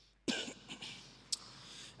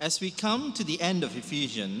As we come to the end of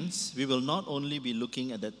Ephesians, we will not only be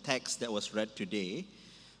looking at the text that was read today,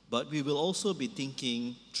 but we will also be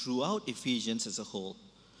thinking throughout Ephesians as a whole.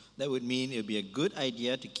 That would mean it would be a good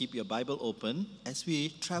idea to keep your Bible open as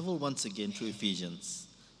we travel once again through Ephesians.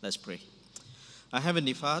 Let's pray. Our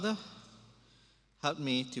Heavenly Father, help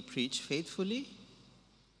me to preach faithfully.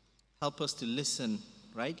 Help us to listen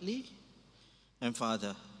rightly. And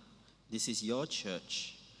Father, this is your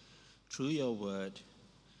church. Through your word,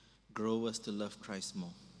 grow us to love Christ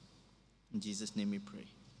more. In Jesus' name we pray.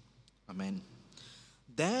 Amen.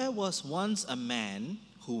 There was once a man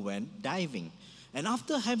who went diving. And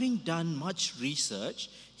after having done much research,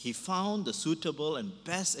 he found the suitable and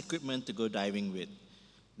best equipment to go diving with.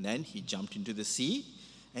 Then he jumped into the sea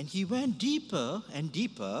and he went deeper and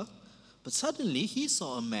deeper. But suddenly he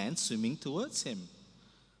saw a man swimming towards him.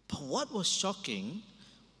 But what was shocking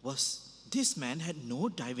was this man had no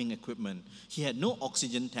diving equipment. He had no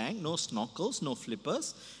oxygen tank, no snorkels, no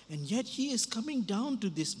flippers, and yet he is coming down to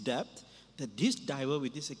this depth that this diver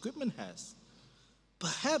with this equipment has.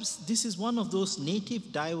 Perhaps this is one of those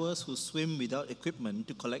native divers who swim without equipment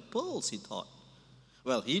to collect pearls, he thought.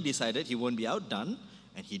 Well, he decided he won't be outdone,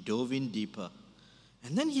 and he dove in deeper.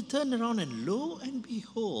 And then he turned around, and lo and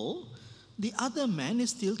behold, the other man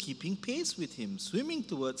is still keeping pace with him, swimming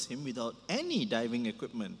towards him without any diving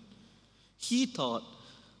equipment. He thought,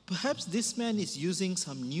 perhaps this man is using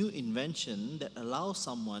some new invention that allows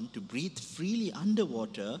someone to breathe freely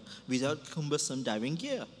underwater without cumbersome diving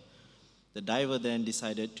gear. The diver then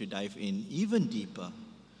decided to dive in even deeper.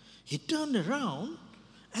 He turned around,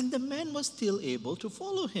 and the man was still able to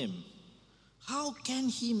follow him. How can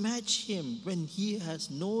he match him when he has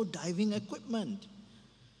no diving equipment?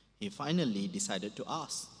 He finally decided to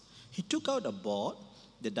ask. He took out a board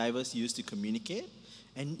the divers used to communicate,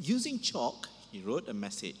 and using chalk, he wrote a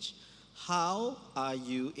message. How are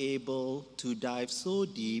you able to dive so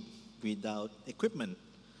deep without equipment?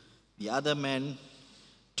 The other man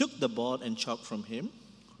took the board and chalk from him,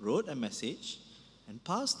 wrote a message, and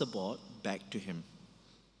passed the board back to him.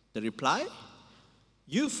 The reply,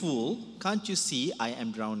 "You fool, can't you see I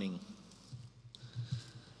am drowning?"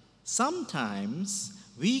 Sometimes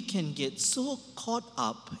we can get so caught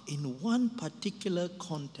up in one particular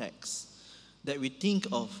context that we think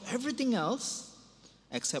of everything else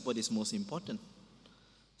except what is most important.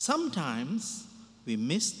 Sometimes we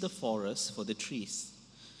miss the forest for the trees.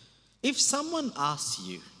 If someone asks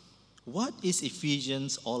you, what is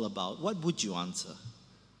Ephesians all about? What would you answer?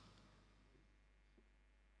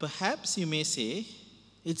 Perhaps you may say,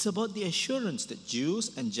 it's about the assurance that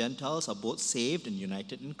Jews and Gentiles are both saved and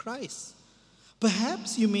united in Christ.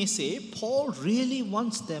 Perhaps you may say, Paul really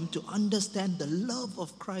wants them to understand the love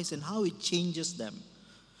of Christ and how it changes them.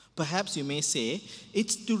 Perhaps you may say,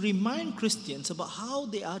 it's to remind Christians about how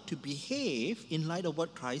they are to behave in light of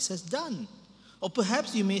what Christ has done. Or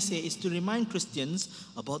perhaps you may say it's to remind Christians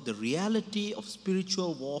about the reality of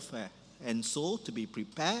spiritual warfare and so to be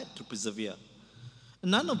prepared to persevere.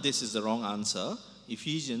 None of this is the wrong answer.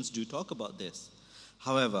 Ephesians do talk about this.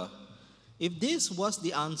 However, if this was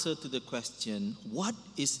the answer to the question, what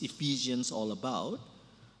is Ephesians all about,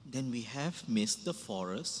 then we have missed the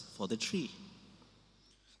forest for the tree.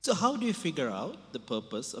 So how do you figure out the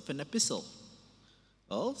purpose of an epistle?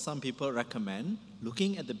 Well, some people recommend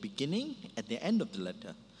looking at the beginning, at the end of the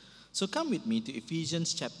letter. So come with me to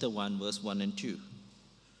Ephesians chapter 1, verse 1 and 2.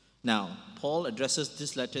 Now, Paul addresses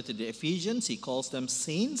this letter to the Ephesians. He calls them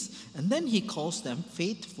saints, and then he calls them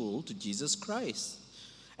faithful to Jesus Christ.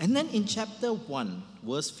 And then in chapter 1,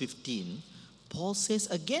 verse 15, Paul says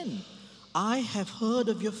again, I have heard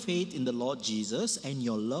of your faith in the Lord Jesus and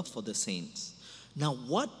your love for the saints. Now,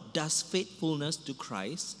 what does faithfulness to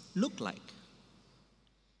Christ look like?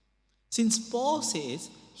 Since Paul says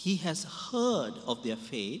he has heard of their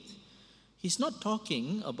faith, he's not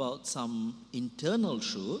talking about some internal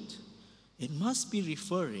truth. It must be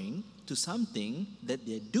referring to something that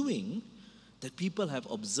they're doing that people have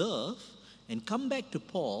observed and come back to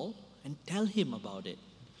Paul and tell him about it.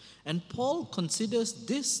 And Paul considers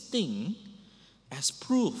this thing as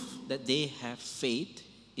proof that they have faith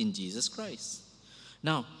in Jesus Christ.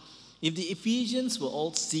 Now, if the Ephesians were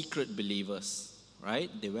all secret believers, right?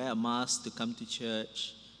 They wear a mask to come to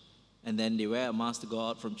church, and then they wear a mask to go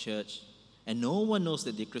out from church, and no one knows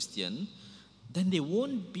that they're Christian, then they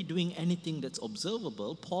won't be doing anything that's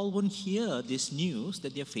observable. Paul won't hear this news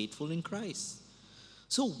that they're faithful in Christ.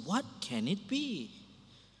 So what can it be?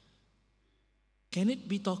 Can it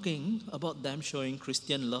be talking about them showing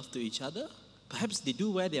Christian love to each other? Perhaps they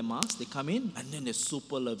do wear their masks, they come in, and then they're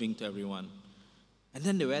super loving to everyone. And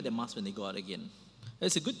then they wear their mask when they go out again.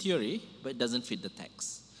 It's a good theory, but it doesn't fit the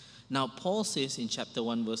text. Now, Paul says in chapter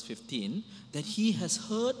 1, verse 15, that he has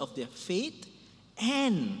heard of their faith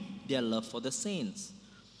and their love for the saints.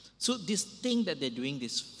 So this thing that they're doing,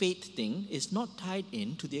 this faith thing, is not tied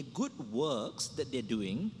in to their good works that they're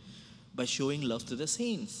doing by showing love to the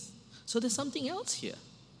saints. So there's something else here.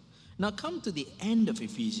 Now come to the end of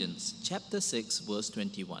Ephesians, chapter 6, verse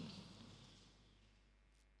 21.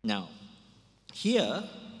 Now, here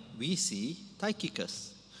we see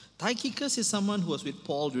Tychicus. Tychicus is someone who was with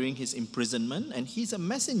Paul during his imprisonment, and he's a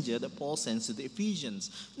messenger that Paul sends to the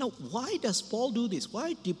Ephesians. Now, why does Paul do this?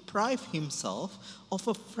 Why deprive himself of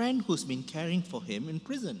a friend who's been caring for him in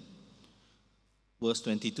prison? Verse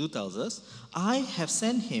 22 tells us, I have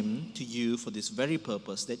sent him to you for this very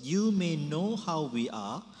purpose, that you may know how we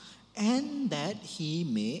are, and that he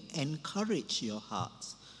may encourage your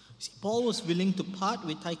hearts. See, Paul was willing to part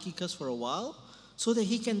with Tychicus for a while, so that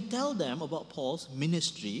he can tell them about Paul's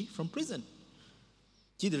ministry from prison.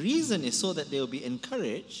 See, the reason is so that they will be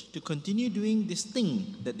encouraged to continue doing this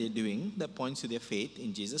thing that they're doing that points to their faith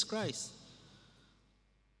in Jesus Christ.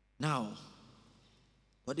 Now,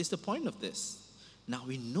 what is the point of this? Now,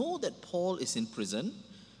 we know that Paul is in prison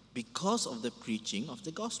because of the preaching of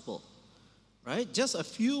the gospel. Right? Just a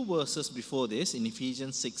few verses before this, in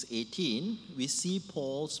Ephesians 6:18, we see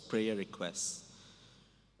Paul's prayer request.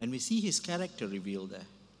 And we see his character revealed there.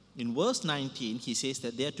 In verse 19, he says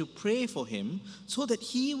that they are to pray for him so that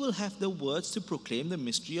he will have the words to proclaim the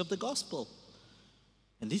mystery of the gospel.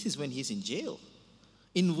 And this is when he's in jail.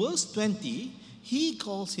 In verse 20, he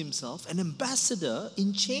calls himself an ambassador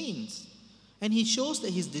in chains. And he shows that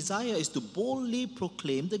his desire is to boldly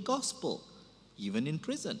proclaim the gospel, even in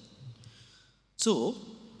prison. So,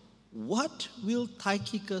 what will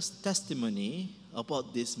Tychicus' testimony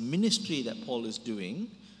about this ministry that Paul is doing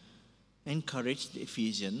encourage the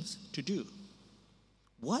Ephesians to do?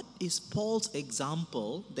 What is Paul's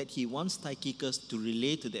example that he wants Tychicus to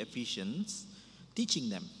relay to the Ephesians, teaching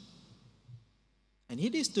them? And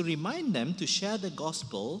it is to remind them to share the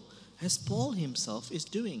gospel as Paul himself is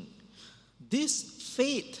doing. This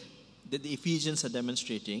faith that the Ephesians are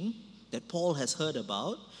demonstrating, that Paul has heard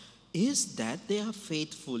about, is that they are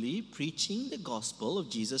faithfully preaching the gospel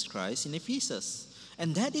of Jesus Christ in Ephesus.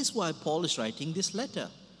 And that is why Paul is writing this letter.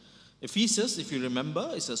 Ephesus, if you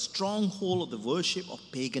remember, is a stronghold of the worship of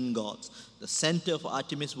pagan gods, the center of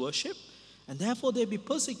Artemis worship, and therefore there will be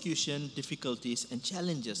persecution, difficulties, and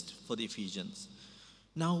challenges for the Ephesians.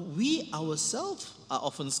 Now, we ourselves are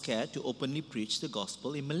often scared to openly preach the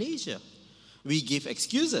gospel in Malaysia. We give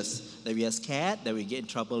excuses that we are scared that we get in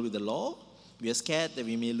trouble with the law. We are scared that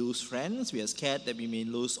we may lose friends. We are scared that we may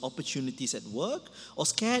lose opportunities at work, or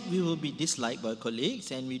scared we will be disliked by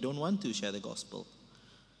colleagues and we don't want to share the gospel.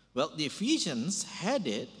 Well, the Ephesians had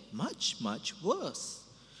it much, much worse.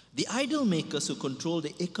 The idol makers who controlled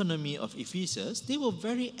the economy of Ephesus, they were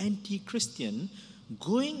very anti-Christian,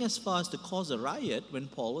 going as far as to cause a riot when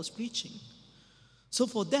Paul was preaching. So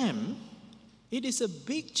for them, it is a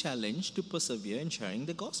big challenge to persevere in sharing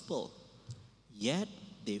the gospel. Yet,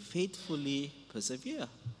 they faithfully persevere.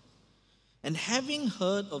 And having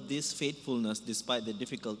heard of this faithfulness despite the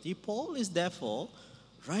difficulty, Paul is therefore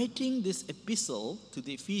writing this epistle to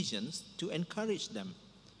the Ephesians to encourage them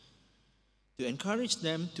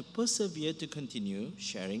to persevere, to continue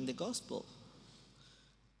sharing the gospel.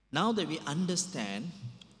 Now that we understand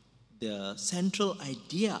the central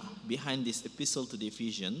idea behind this epistle to the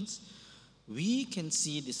Ephesians, we can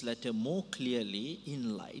see this letter more clearly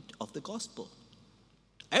in light of the gospel.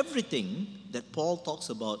 Everything that Paul talks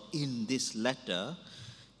about in this letter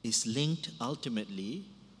is linked ultimately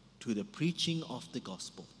to the preaching of the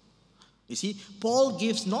gospel. You see, Paul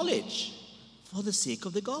gives knowledge for the sake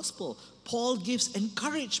of the gospel. Paul gives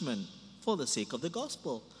encouragement for the sake of the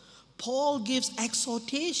gospel. Paul gives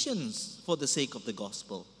exhortations for the sake of the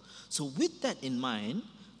gospel. So with that in mind,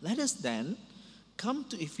 let us then come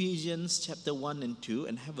to Ephesians chapter 1 and 2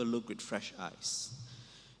 and have a look with fresh eyes.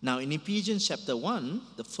 Now in Ephesians chapter 1,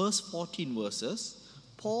 the first 14 verses,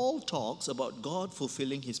 Paul talks about God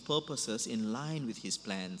fulfilling his purposes in line with his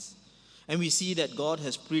plans. And we see that God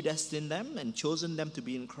has predestined them and chosen them to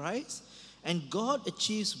be in Christ. And God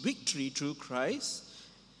achieves victory through Christ.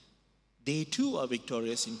 They too are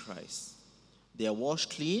victorious in Christ. They are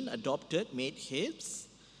washed clean, adopted, made his.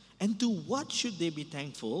 And to what should they be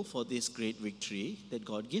thankful for this great victory that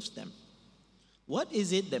God gives them? What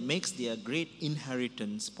is it that makes their great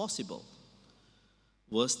inheritance possible?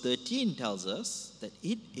 Verse 13 tells us that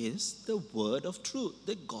it is the word of truth,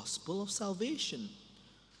 the gospel of salvation.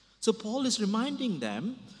 So Paul is reminding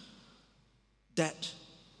them that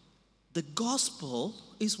The gospel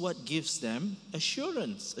is what gives them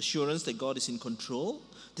assurance that God is in control,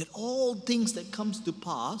 that all things that comes to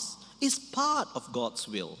pass is part of God's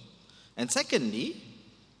will. And secondly,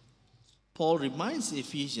 Paul reminds the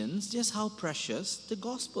Ephesians just how precious the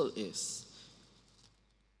gospel is.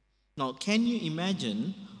 Now, can you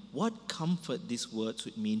imagine what comfort these words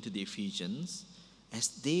would mean to the Ephesians as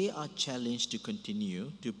they are challenged to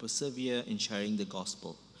continue to persevere in sharing the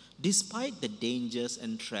gospel, despite the dangers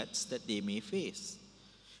and threats that they may face?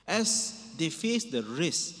 As they face the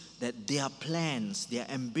risk that their plans, their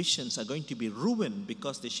ambitions are going to be ruined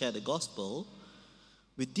because they share the gospel,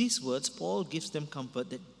 with these words, Paul gives them comfort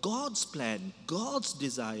that God's plan, God's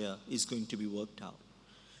desire is going to be worked out.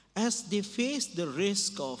 As they face the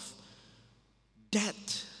risk of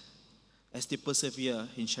death, as they persevere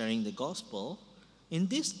in sharing the gospel, in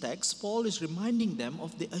this text, Paul is reminding them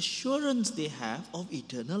of the assurance they have of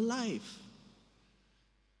eternal life.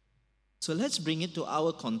 So let's bring it to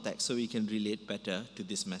our context so we can relate better to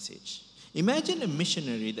this message. Imagine a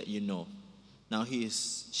missionary that you know. Now he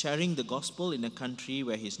is sharing the gospel in a country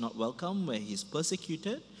where he's not welcome, where he's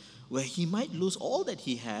persecuted, where he might lose all that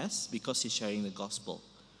he has because he's sharing the gospel.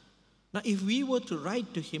 Now if we were to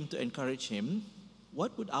write to him to encourage him,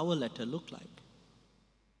 what would our letter look like?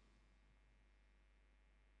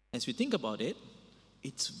 As we think about it,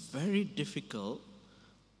 it's very difficult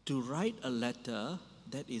to write a letter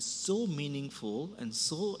that is so meaningful and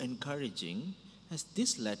so encouraging as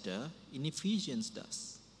this letter in Ephesians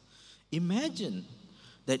does. Imagine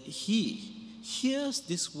that he hears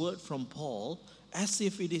this word from Paul as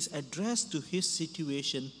if it is addressed to his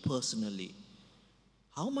situation personally.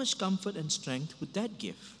 How much comfort and strength would that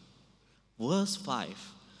give? Verse 5,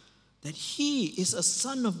 that he is a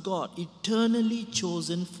son of God, eternally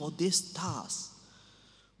chosen for this task.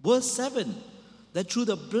 Verse 7, that through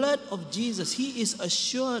the blood of Jesus, he is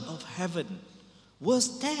assured of heaven.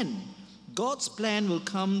 Verse 10, God's plan will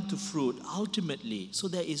come to fruit ultimately, so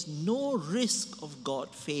there is no risk of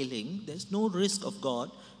God failing, there's no risk of God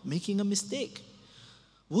making a mistake.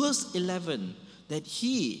 Verse 11, that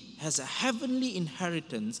he has a heavenly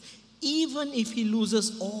inheritance even if he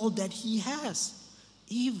loses all that he has,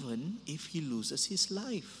 even if he loses his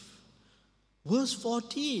life. Verse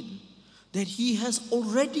 14, that he has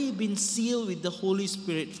already been sealed with the Holy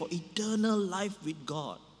Spirit for eternal life with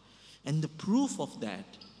God. And the proof of that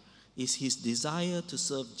is his desire to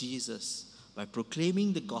serve Jesus by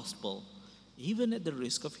proclaiming the gospel, even at the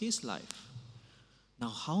risk of his life. Now,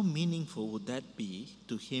 how meaningful would that be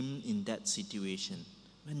to him in that situation,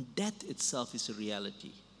 when death itself is a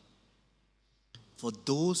reality? For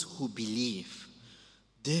those who believe,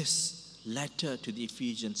 this letter to the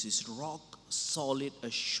Ephesians is rock-solid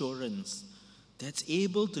assurance that's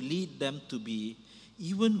able to lead them to be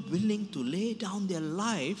even willing to lay down their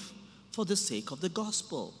life for the sake of the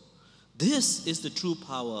gospel. This is the true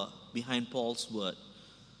power behind Paul's word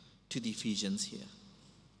to the Ephesians here.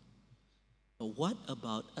 But what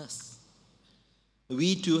about us?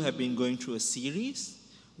 We too have been going through a series.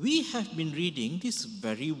 We have been reading these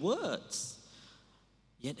very words.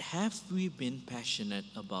 Yet have we been passionate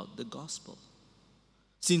about the gospel?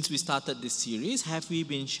 Since we started this series, have we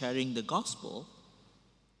been sharing the gospel?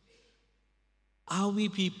 Are we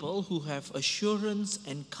people who have assurance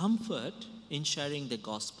and comfort in sharing the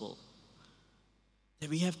gospel?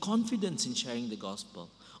 That we have confidence in sharing the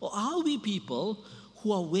gospel? Or are we people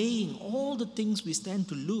who are weighing all the things we stand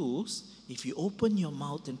to lose if you open your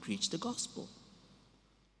mouth and preach the gospel?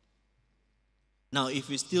 Now, if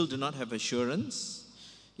we still do not have assurance,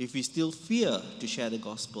 if we still fear to share the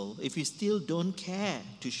gospel, if we still don't care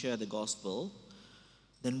to share the gospel,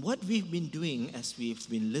 then what we've been doing as we've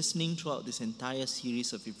been listening throughout this entire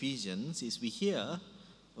series of Ephesians is we hear,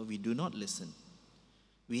 but we do not listen.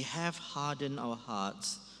 We have hardened our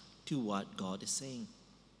hearts to what God is saying.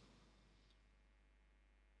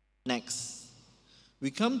 Next, we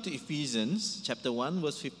come to Ephesians chapter 1,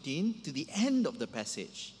 verse 15, to the end of the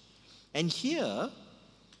passage. And here,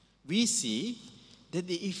 we see that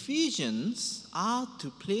the Ephesians are to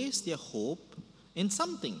place their hope in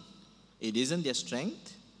something. It isn't their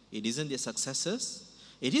strength, it isn't their successes,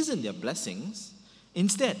 it isn't their blessings.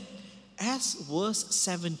 Instead, as verse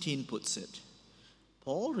 17 puts it,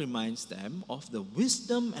 Paul reminds them of the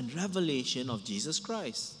wisdom and revelation of Jesus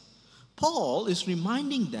Christ. Paul is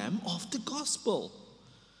reminding them of the gospel.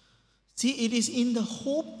 See, it is in the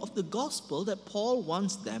hope of the gospel that Paul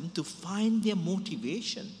wants them to find their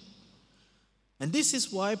motivation. And this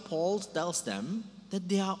is why Paul tells them that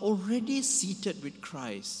they are already seated with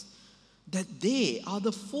Christ, that they are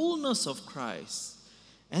the fullness of Christ,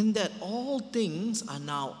 and that all things are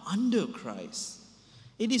now under Christ.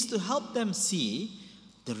 It is to help them see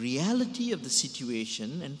the reality of the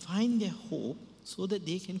situation and find their hope so that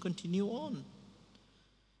they can continue on.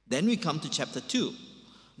 Then we come to chapter 2.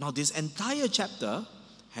 Now, this entire chapter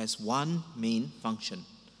has one main function.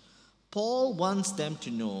 Paul wants them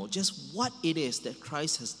to know just what it is that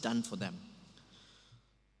Christ has done for them.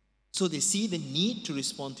 So they see the need to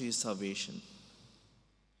respond to his salvation.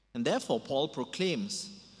 And therefore, Paul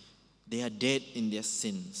proclaims they are dead in their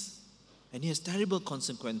sins. And it has terrible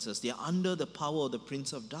consequences. They are under the power of the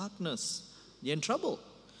prince of darkness. They are in trouble.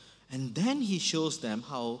 And then he shows them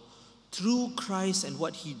how through Christ and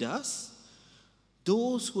what he does,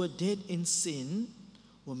 those who are dead in sin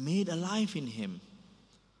were made alive in him.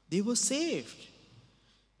 They were saved.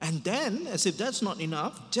 And then, as if that's not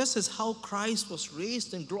enough, just as how Christ was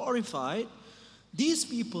raised and glorified, these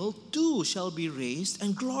people too shall be raised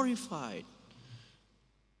and glorified.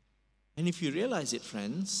 And if you realize it,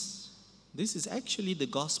 friends, this is actually the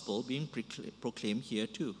gospel being proclaimed here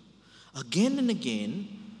too. Again and again,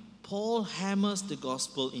 Paul hammers the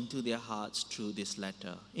gospel into their hearts through this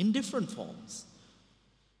letter in different forms.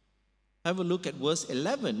 Have a look at verse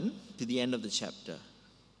 11 to the end of the chapter.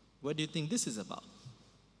 What do you think this is about?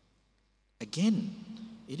 Again,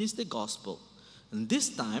 it is the gospel. And this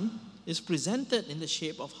time is presented in the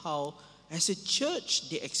shape of how, as a church,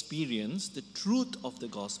 they experience the truth of the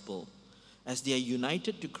gospel as they are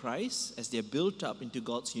united to Christ, as they are built up into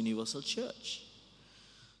God's universal church.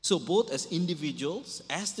 So both as individuals,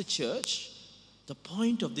 as the church, the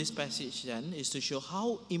point of this passage then is to show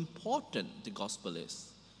how important the gospel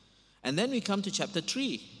is. And then we come to chapter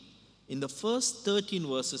 3. In the first 13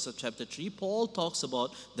 verses of chapter 3, Paul talks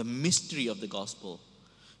about the mystery of the gospel.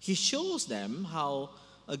 He shows them how,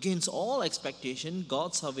 against all expectation,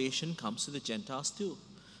 God's salvation comes to the Gentiles too.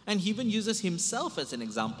 And he even uses himself as an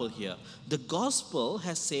example here. The gospel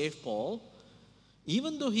has saved Paul,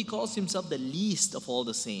 even though he calls himself the least of all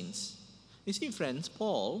the saints. You see, friends,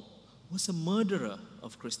 Paul was a murderer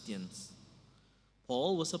of Christians.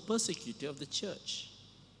 Paul was a persecutor of the church.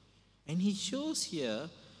 And he shows here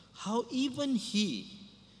how even he,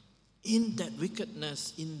 in that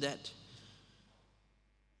wickedness, in that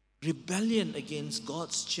rebellion against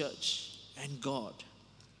God's church and God,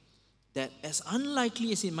 that as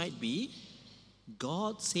unlikely as it might be,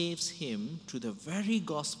 God saves him through the very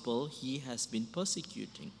gospel he has been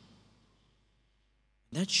persecuting.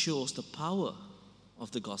 That shows the power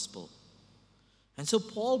of the gospel. And so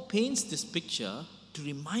Paul paints this picture to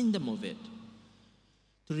remind them of it,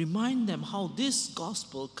 to remind them how this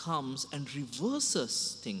gospel comes and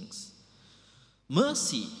reverses things.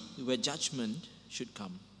 Mercy, where judgment should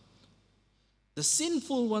come. The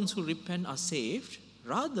sinful ones who repent are saved,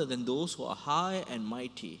 rather than those who are high and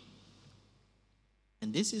mighty.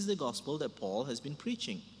 And this is the gospel that Paul has been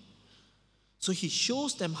preaching. So he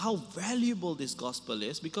shows them how valuable this gospel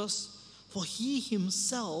is, because for he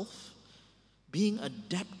himself, being a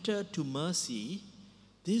debtor to mercy,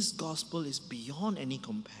 this gospel is beyond any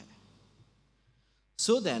compare.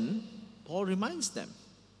 So then, Paul reminds them,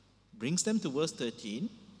 brings them to verse 13,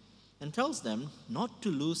 and tells them not to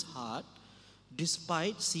lose heart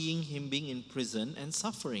despite seeing him being in prison and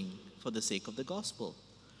suffering for the sake of the gospel.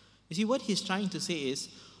 You see, what he's trying to say is,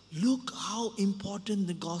 look how important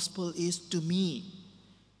the gospel is to me.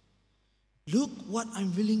 Look what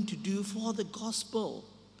I'm willing to do for the gospel.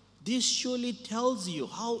 This surely tells you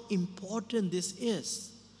how important this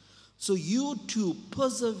is. So you too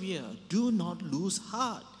persevere. Do not lose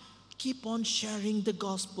heart. Keep on sharing the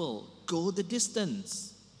gospel. Go the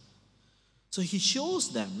distance. So he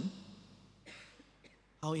shows them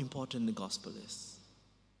how important the gospel is.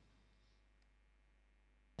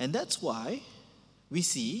 And that's why we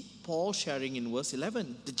see Paul sharing in verse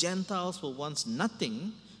 11. The Gentiles were once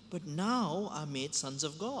nothing, but now are made sons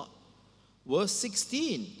of God. Verse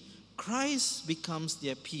 16. Christ becomes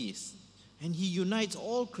their peace, and he unites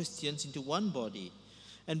all Christians into one body.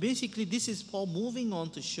 And basically, this is Paul moving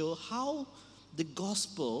on to show how the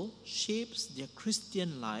gospel shapes their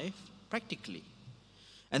Christian life practically.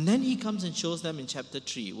 And then he comes and shows them in chapter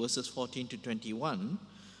 3, verses 14 to 21,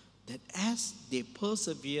 that as they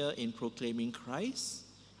persevere in proclaiming Christ,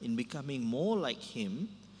 in becoming more like him,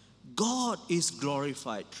 God is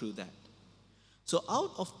glorified through that. So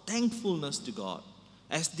out of thankfulness to God,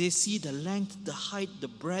 as they see the length, the height, the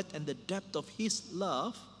breadth, and the depth of his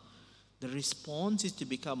love, the response is to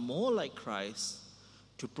become more like Christ,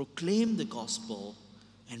 to proclaim the gospel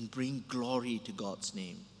and bring glory to God's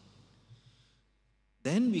name.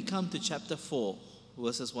 Then we come to chapter 4,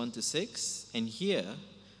 verses 1 to 6, and here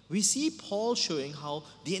we see Paul showing how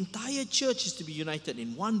the entire church is to be united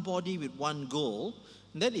in one body with one goal,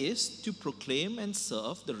 That is, to proclaim and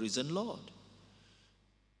serve the risen Lord.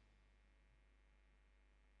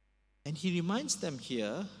 And he reminds them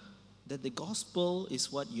here that the gospel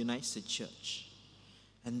is what unites the church,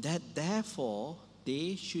 and that therefore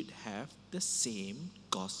they should have the same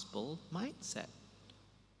gospel mindset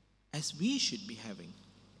as we should be having.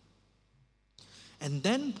 And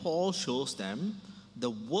then Paul shows them the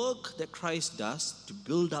work that Christ does to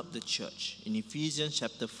build up the church in Ephesians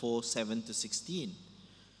chapter 4, 7 to 16.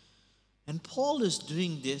 And Paul is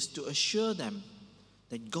doing this to assure them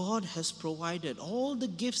that God has provided all the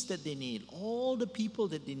gifts that they need, all the people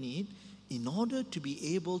that they need, in order to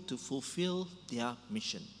be able to fulfill their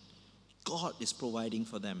mission. God is providing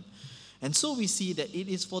for them. And so we see that it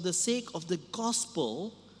is for the sake of the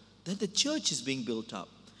gospel that the church is being built up.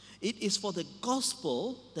 It is for the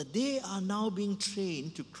gospel that they are now being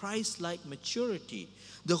trained to Christ-like maturity.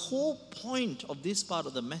 The whole point of this part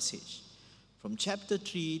of the message, from chapter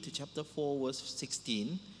 3 to chapter 4, verse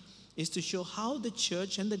 16, is to show how the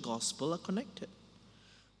church and the gospel are connected.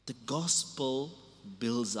 The gospel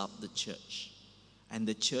builds up the church, and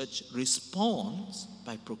the church responds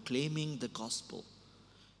by proclaiming the gospel.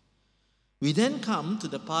 We then come to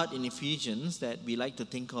the part in Ephesians that we like to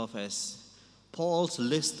think of as Paul's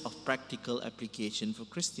list of practical application for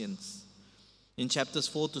Christians. In chapters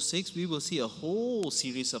 4 to 6, we will see a whole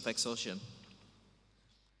series of exhortation.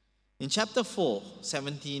 In chapter 4,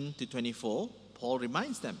 17 to 24, Paul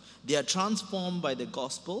reminds them they are transformed by the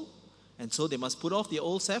gospel, and so they must put off the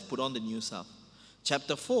old self, put on the new self.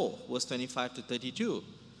 Chapter 4, verse 25 to 32,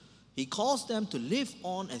 he calls them to live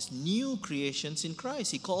on as new creations in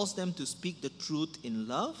Christ. He calls them to speak the truth in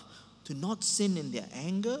love, to not sin in their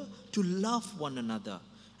anger, to love one another.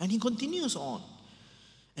 And he continues on.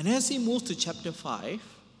 And as he moves to chapter 5,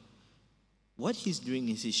 what he's doing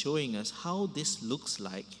is he's showing us how this looks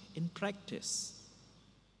like in practice.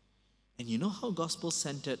 And you know how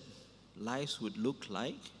gospel-centered lives would look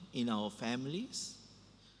like in our families,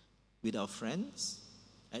 with our friends,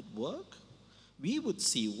 at work? We would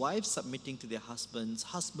see wives submitting to their husbands,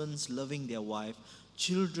 husbands loving their wife,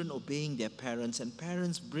 children obeying their parents, and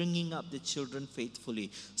parents bringing up the children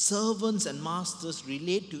faithfully. Servants and masters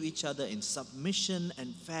relate to each other in submission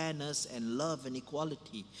and fairness and love and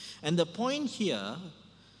equality. And the point here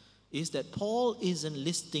is that Paul isn't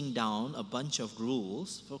listing down a bunch of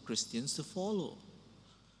rules for Christians to follow,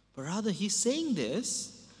 but rather he's saying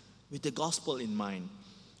this with the gospel in mind.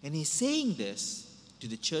 And he's saying this to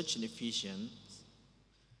the church in Ephesians,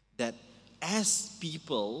 that as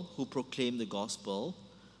people who proclaim the gospel,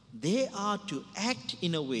 they are to act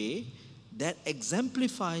in a way that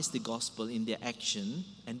exemplifies the gospel in their action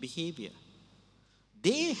and behavior.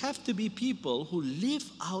 They have to be people who live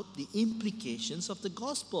out the implications of the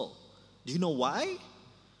gospel. Do you know why?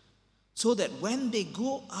 So that when they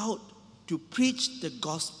go out to preach the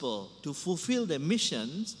gospel, to fulfill their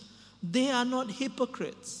missions, they are not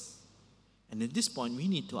hypocrites. And at this point, we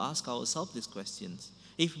need to ask ourselves these questions.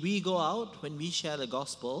 If we go out when we share the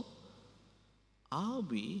gospel, are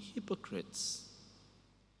we hypocrites?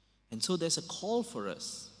 And so there's a call for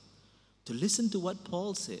us to listen to what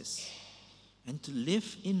Paul says and to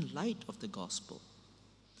live in light of the gospel.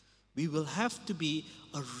 We will have to be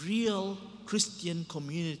a real Christian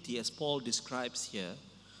community, as Paul describes here,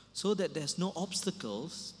 so that there's no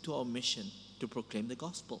obstacles to our mission to proclaim the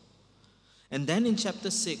gospel. And then in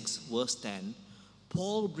chapter 6, verse 10,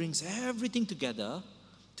 Paul brings everything together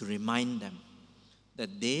to remind them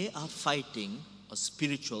that they are fighting a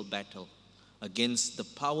spiritual battle against the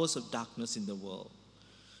powers of darkness in the world.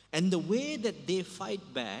 And the way that they fight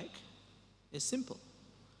back is simple.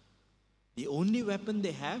 The only weapon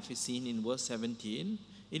they have is seen in verse 17.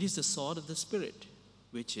 It is the sword of the Spirit,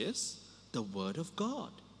 which is the Word of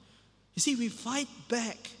God. You see, we fight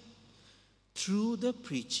back through the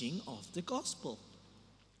preaching of the gospel.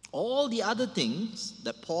 All the other things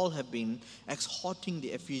that Paul have been exhorting the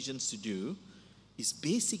Ephesians to do is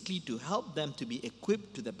basically to help them to be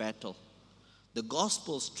equipped to the battle. The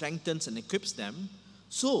gospel strengthens and equips them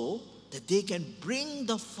so that they can bring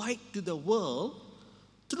the fight to the world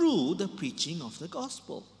through the preaching of the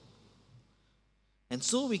gospel. And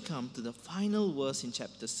so we come to the final verse in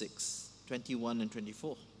chapter 6, 21 and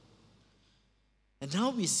 24. And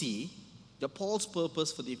now we see that Paul's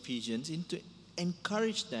purpose for the Ephesians is to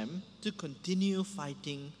encourage them to continue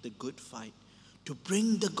fighting the good fight, to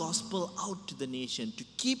bring the gospel out to the nation, to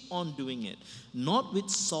keep on doing it, not with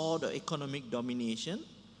sword or economic domination,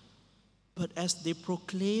 but as they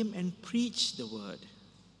proclaim and preach the word.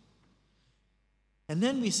 And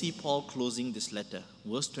then we see Paul closing this letter,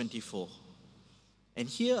 verse 24. And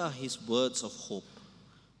here are his words of hope.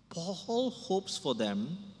 Paul hopes for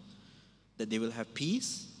them that they will have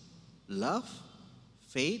peace, love,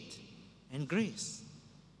 faith, and grace.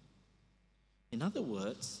 In other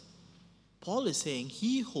words, Paul is saying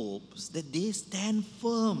he hopes that they stand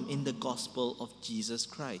firm in the gospel of Jesus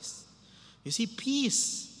Christ. You see,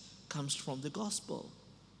 peace comes from the gospel.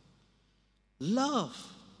 Love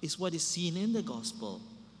is what is seen in the gospel.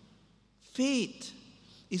 Faith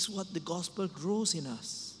is what the gospel grows in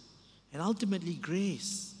us. And ultimately,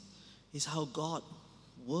 grace is how God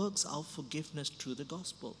works out forgiveness through the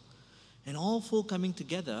gospel. And all four coming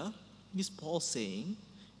together is Paul saying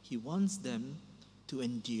he wants them to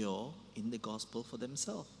endure in the gospel for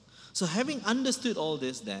themselves. So having understood all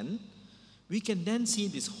this then, we can then see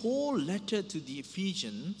this whole letter to the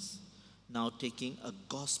Ephesians now taking a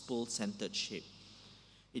gospel-centered shape.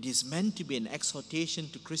 It is meant to be an exhortation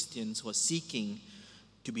to Christians who are seeking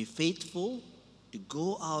to be faithful, to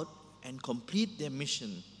go out and complete their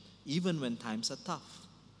mission, even when times are tough.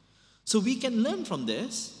 So we can learn from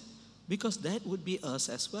this, because that would be us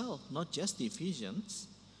as well, not just the Ephesians.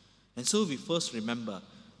 And so we first remember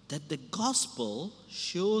that the gospel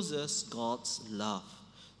shows us God's love.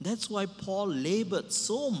 That's why Paul labored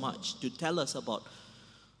so much to tell us about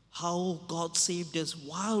how God saved us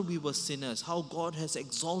while we were sinners, how God has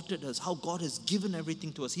exalted us, how God has given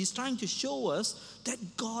everything to us. He's trying to show us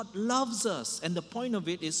that God loves us. And the point of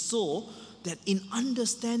it is so that in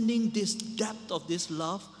understanding this depth of this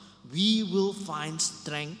love, we will find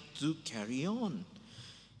strength to carry on.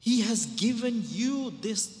 He has given you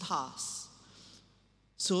this task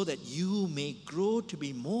so that you may grow to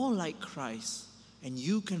be more like Christ and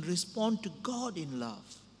you can respond to God in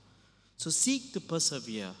love. So seek to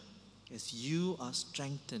persevere as you are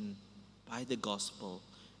strengthened by the gospel,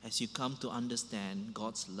 as you come to understand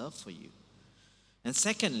God's love for you. And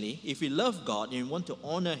secondly, if you love God and you want to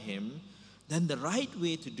honor Him, then the right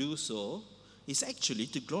way to do so is actually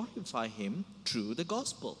to glorify Him through the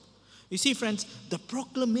gospel. You see, friends, the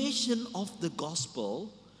proclamation of the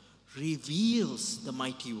gospel reveals the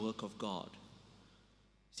mighty work of God.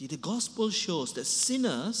 See, the gospel shows that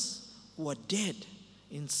sinners who are dead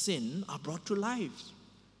in sin are brought to life.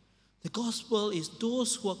 The gospel is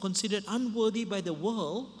those who are considered unworthy by the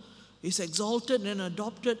world is exalted and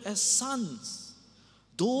adopted as sons.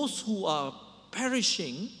 Those who are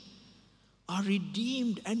perishing are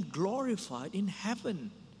redeemed and glorified in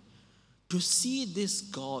heaven. To see this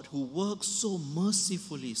God who works so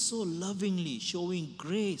mercifully, so lovingly, showing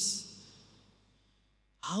grace,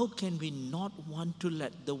 how can we not want to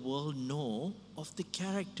let the world know of the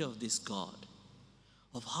character of this God?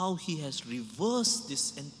 Of how He has reversed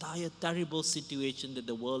this entire terrible situation that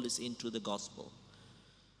the world is in through the gospel.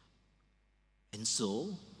 And so,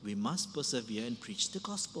 we must persevere and preach the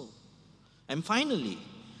gospel. And finally,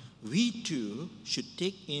 we too should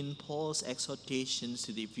take in Paul's exhortations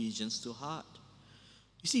to the Ephesians to heart.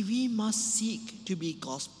 You see, we must seek to be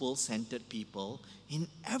gospel-centered people in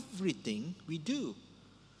everything we do.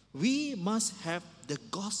 We must have the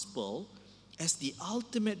gospel as the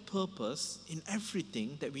ultimate purpose in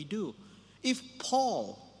everything that we do. If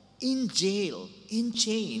Paul, in jail, in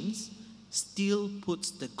chains, still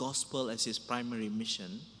puts the gospel as his primary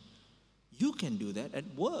mission, you can do that at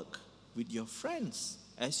work, with your friends,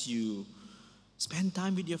 as you spend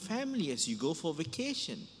time with your family, as you go for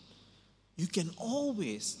vacation. You can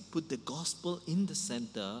always put the gospel in the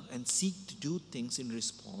center and seek to do things in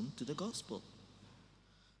response to the gospel.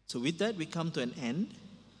 So with that, we come to an end.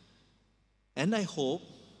 And I hope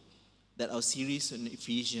that our series on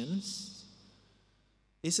Ephesians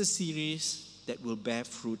is a series that will bear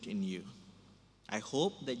fruit in you. I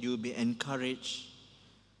hope that you will be encouraged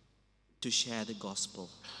to share the gospel.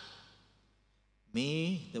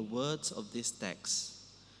 May the words of this text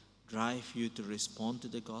drive you to respond to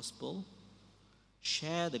the gospel,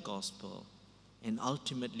 share the gospel, and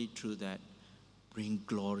ultimately through that, bring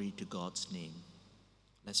glory to God's name.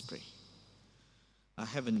 Let's pray. Our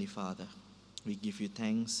Heavenly Father, we give you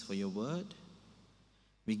thanks for your word.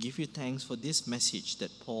 We give you thanks for this message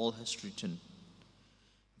that Paul has written.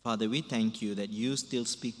 Father, we thank you that you still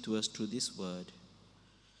speak to us through this word.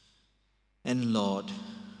 And Lord,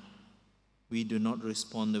 we do not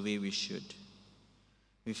respond the way we should.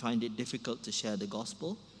 We find it difficult to share the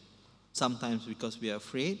gospel, sometimes because we are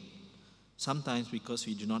afraid, sometimes because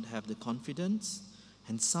we do not have the confidence,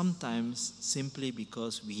 and sometimes simply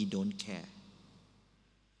because we don't care.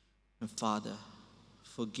 And Father,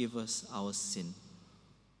 forgive us our sin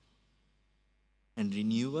and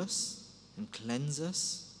renew us and cleanse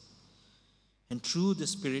us, and through the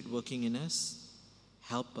Spirit working in us,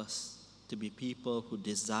 help us to be people who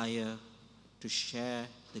desire to share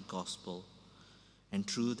the gospel and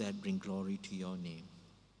through that bring glory to your name.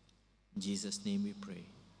 In Jesus' name we pray.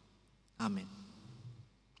 Amen.